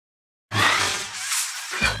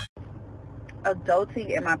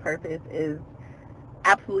Adulting in My Purpose is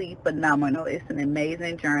absolutely phenomenal. It's an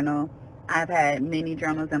amazing journal. I've had many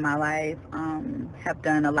journals in my life, have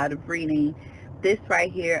done a lot of reading. This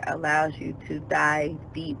right here allows you to dive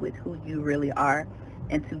deep with who you really are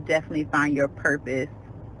and to definitely find your purpose.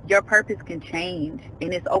 Your purpose can change,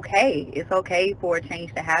 and it's okay. It's okay for a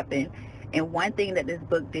change to happen. And one thing that this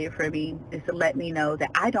book did for me is to let me know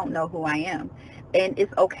that I don't know who I am. And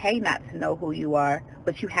it's okay not to know who you are,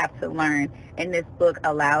 but you have to learn. And this book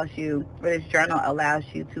allows you, or this journal allows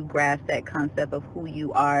you to grasp that concept of who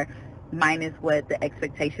you are, minus what the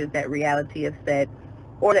expectations that reality has set,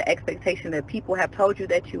 or the expectation that people have told you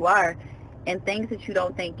that you are. And things that you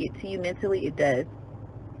don't think get to you mentally, it does.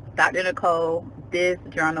 Dr. Nicole, this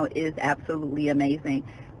journal is absolutely amazing.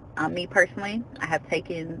 Me personally, I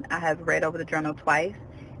have read over the journal twice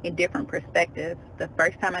in different perspectives. The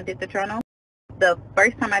first time I did the journal,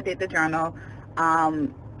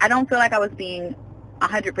 I don't feel like I was being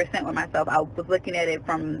 100% with myself. I was looking at it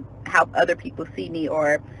from how other people see me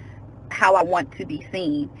or how I want to be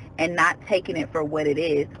seen and not taking it for what it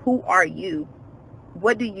is. Who are you?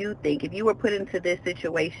 What do you think? If you were put into this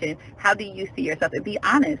situation, how do you see yourself? And be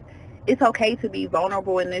honest. It's okay to be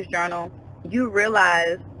vulnerable in this journal. You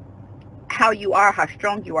realize how you are, how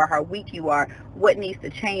strong you are, how weak you are, what needs to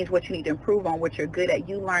change, what you need to improve on, what you're good at.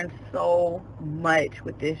 You learn so much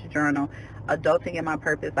with this journal. Adulting in My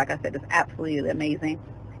Purpose, like I said, is absolutely amazing.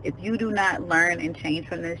 If you do not learn and change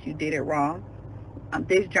from this, you did it wrong.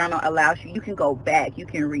 This journal allows you, you can go back, you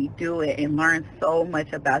can redo it and learn so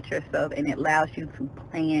much about yourself, and it allows you to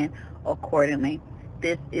plan accordingly.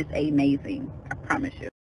 This is amazing. I promise you.